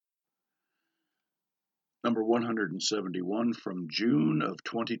Number 171 from June of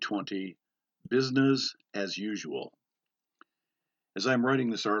 2020, Business as Usual. As I'm writing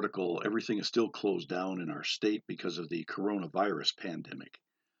this article, everything is still closed down in our state because of the coronavirus pandemic.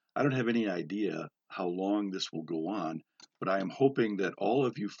 I don't have any idea how long this will go on, but I am hoping that all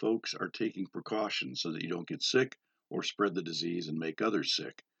of you folks are taking precautions so that you don't get sick or spread the disease and make others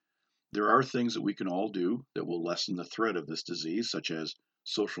sick. There are things that we can all do that will lessen the threat of this disease, such as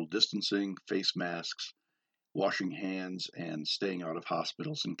social distancing, face masks, washing hands, and staying out of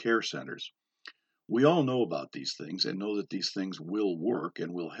hospitals and care centers. We all know about these things and know that these things will work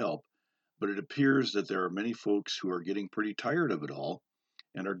and will help, but it appears that there are many folks who are getting pretty tired of it all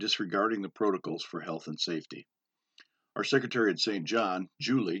and are disregarding the protocols for health and safety. Our secretary at St. John,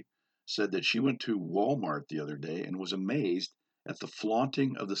 Julie, said that she went to Walmart the other day and was amazed at the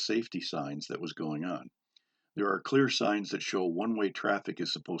flaunting of the safety signs that was going on. There are clear signs that show one-way traffic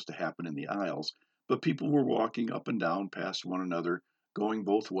is supposed to happen in the aisles, but people were walking up and down past one another, going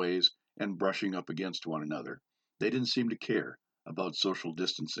both ways, and brushing up against one another. They didn't seem to care about social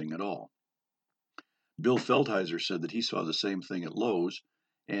distancing at all. Bill Feldheiser said that he saw the same thing at Lowe's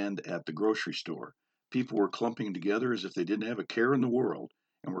and at the grocery store. People were clumping together as if they didn't have a care in the world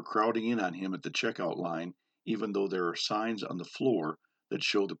and were crowding in on him at the checkout line, even though there are signs on the floor that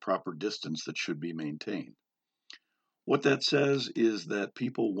show the proper distance that should be maintained. What that says is that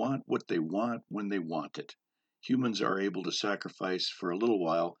people want what they want when they want it. Humans are able to sacrifice for a little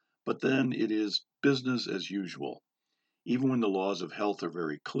while, but then it is business as usual. Even when the laws of health are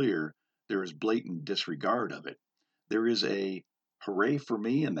very clear, there is blatant disregard of it. There is a hooray for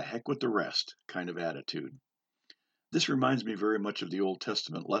me and the heck with the rest kind of attitude. This reminds me very much of the Old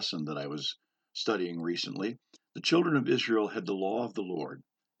Testament lesson that I was studying recently. The children of Israel had the law of the Lord,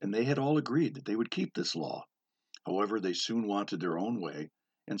 and they had all agreed that they would keep this law. However, they soon wanted their own way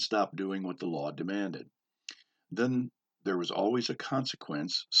and stopped doing what the law demanded. Then there was always a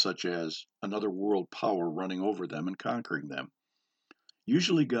consequence, such as another world power running over them and conquering them.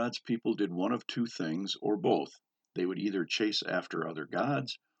 Usually, God's people did one of two things, or both. They would either chase after other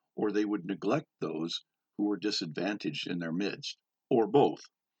gods, or they would neglect those who were disadvantaged in their midst, or both.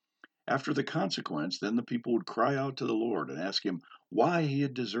 After the consequence, then the people would cry out to the Lord and ask him why he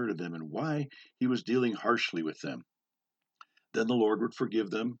had deserted them and why he was dealing harshly with them. Then the Lord would forgive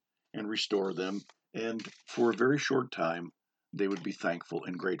them and restore them, and for a very short time, they would be thankful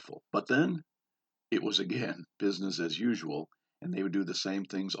and grateful. But then it was again business as usual, and they would do the same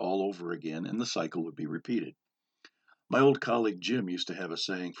things all over again, and the cycle would be repeated. My old colleague Jim used to have a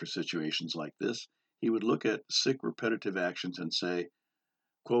saying for situations like this. He would look at sick, repetitive actions and say,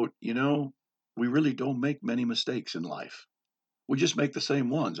 quote, we really don't make many mistakes in life. We just make the same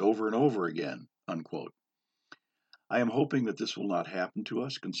ones over and over again, unquote. I am hoping that this will not happen to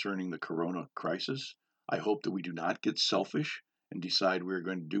us concerning the corona crisis. I hope that we do not get selfish and decide we are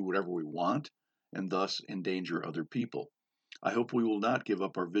going to do whatever we want and thus endanger other people. I hope we will not give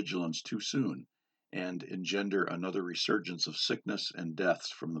up our vigilance too soon and engender another resurgence of sickness and deaths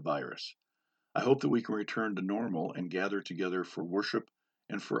from the virus. I hope that we can return to normal and gather together for worship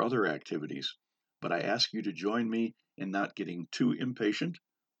and for other activities, but I ask you to join me in not getting too impatient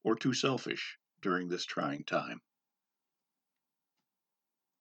or too selfish during this trying time.